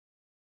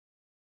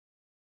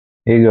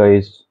Hey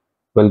guys,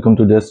 welcome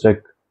to this tech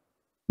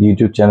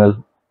YouTube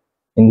channel.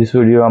 In this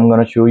video, I'm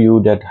gonna show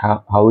you that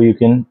how you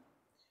can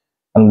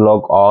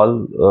unblock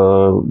all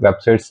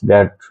websites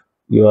that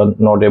you are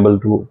not able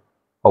to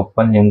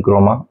open in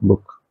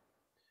chromebook.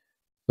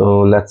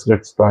 So let's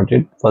get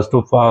started. First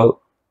of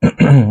all,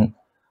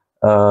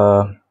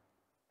 uh,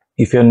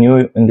 if you're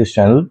new in this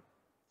channel,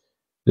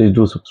 please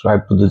do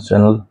subscribe to this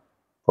channel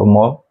for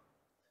more.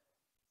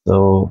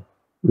 So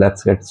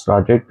let's get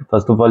started.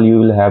 First of all, you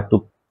will have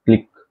to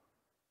click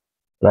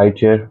right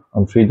here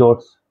on three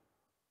dots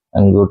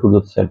and go to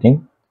the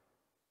setting,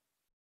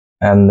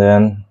 and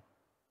then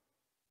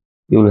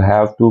you will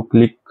have to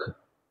click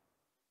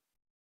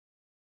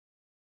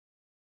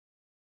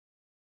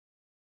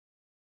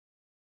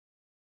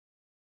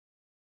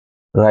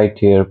right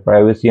here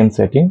privacy and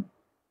setting,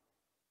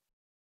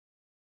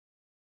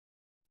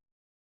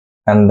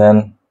 and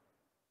then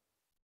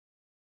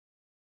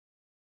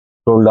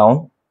scroll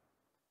down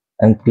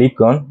and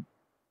click on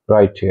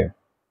right here.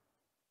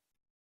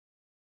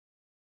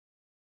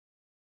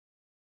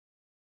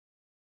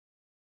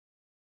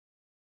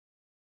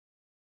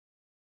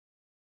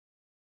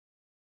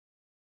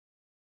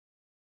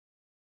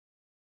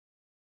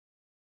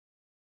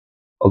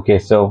 Okay,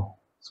 so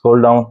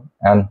scroll down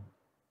and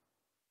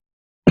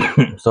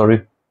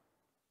sorry,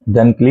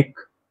 then click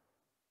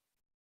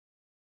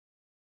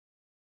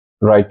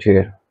right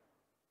here,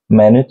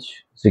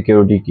 manage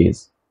security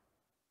keys.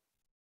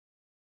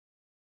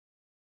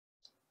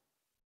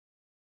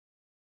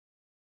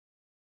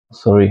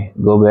 Sorry,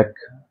 go back.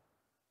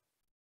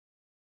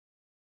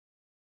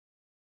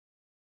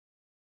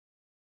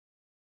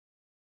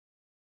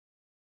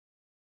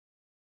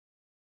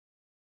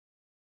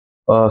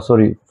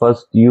 Sorry,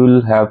 first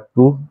you'll have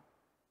to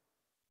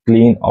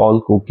clean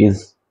all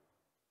cookies.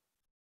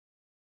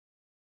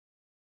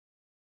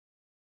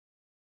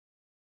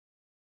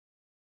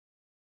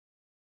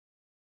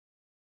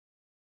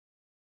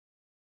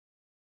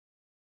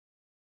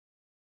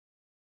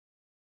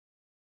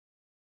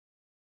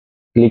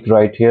 Click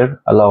right here,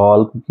 allow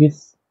all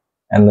cookies,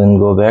 and then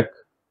go back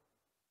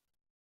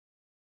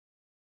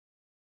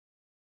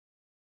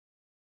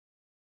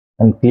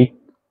and click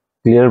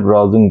clear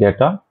browsing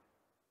data,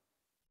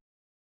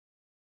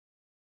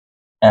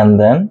 and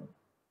then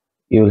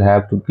you'll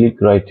have to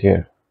click right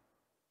here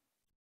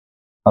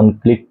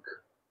and click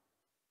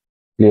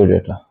clear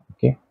data.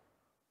 Okay,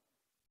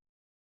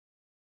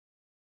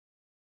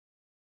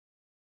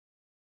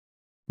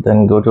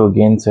 then go to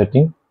again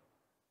setting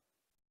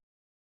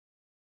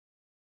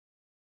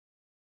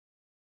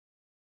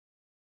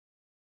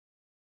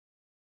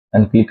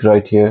and click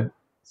right here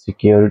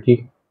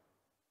security,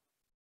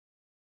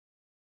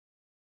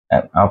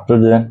 and after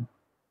that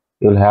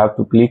you'll have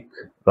to click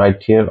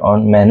right here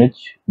on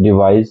manage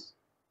device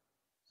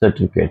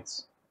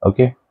certificates.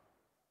 Okay,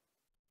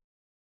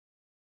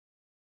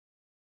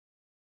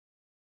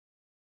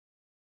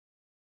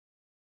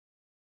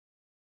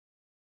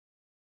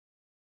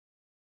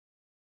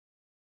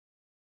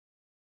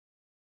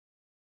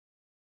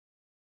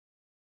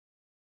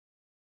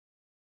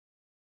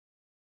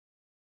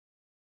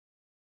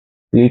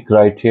 click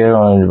right here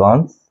on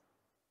advanced,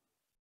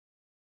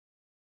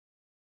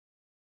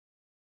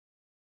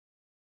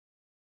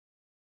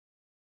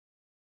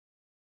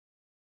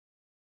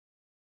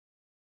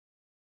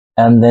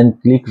 and then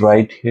click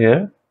right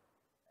here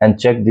and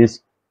check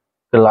this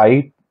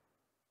client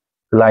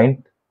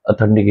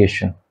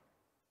authentication.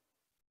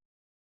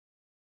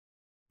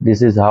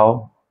 This is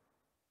how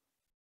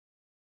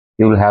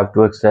you will have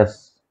to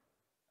access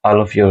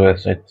all of your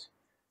websites.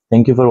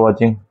 Thank you for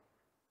watching.